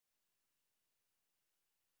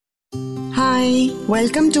Hi,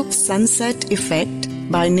 welcome to Sunset Effect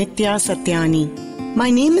by Nitya Satyani.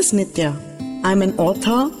 My name is Nitya. I'm an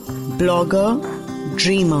author, blogger,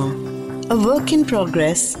 dreamer, a work in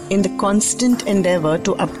progress in the constant endeavor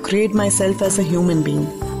to upgrade myself as a human being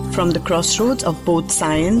from the crossroads of both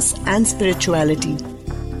science and spirituality.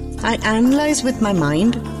 I analyze with my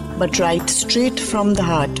mind but write straight from the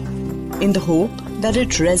heart in the hope that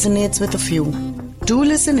it resonates with a few. Do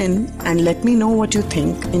listen in and let me know what you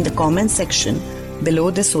think in the comment section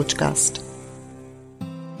below this Sochcast.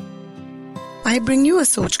 I bring you a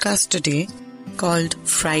Sochcast today called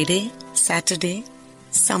Friday, Saturday,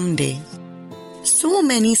 Someday. So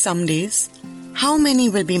many somedays, how many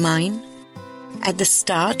will be mine? At the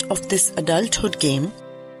start of this adulthood game,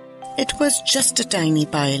 it was just a tiny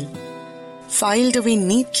pile, filed away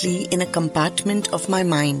neatly in a compartment of my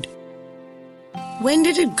mind. When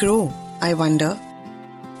did it grow, I wonder?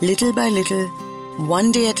 Little by little,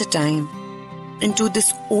 one day at a time, into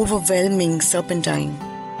this overwhelming serpentine.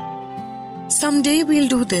 Someday we'll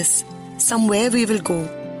do this, somewhere we will go.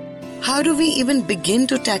 How do we even begin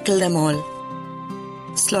to tackle them all?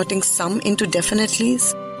 Slotting some into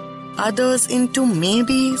definitely's, others into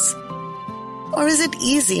maybes? Or is it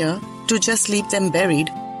easier to just leave them buried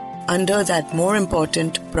under that more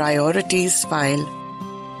important priorities file?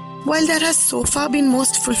 While that has so far been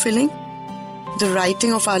most fulfilling, the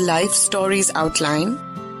writing of our life stories outline,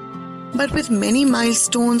 but with many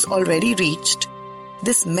milestones already reached,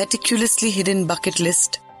 this meticulously hidden bucket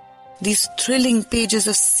list, these thrilling pages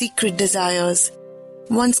of secret desires,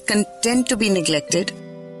 once content to be neglected,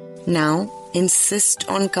 now insist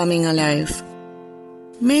on coming alive.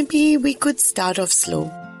 Maybe we could start off slow,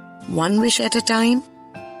 one wish at a time,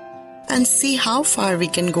 and see how far we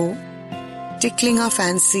can go, tickling our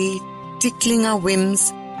fancy, tickling our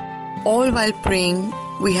whims, all while praying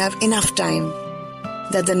we have enough time,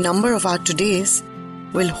 that the number of our todays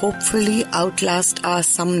will hopefully outlast our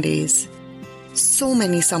somedays. So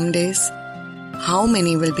many somedays, how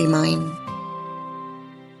many will be mine?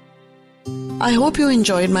 I hope you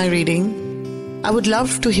enjoyed my reading. I would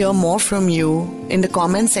love to hear more from you in the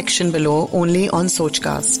comment section below only on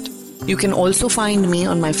Sochcast. You can also find me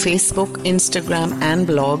on my Facebook, Instagram and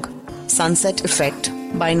blog, Sunset Effect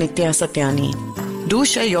by Nitya Satyani. Do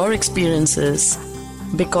share your experiences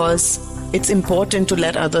because it's important to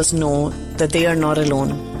let others know that they are not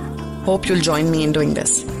alone. Hope you'll join me in doing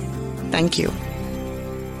this. Thank you.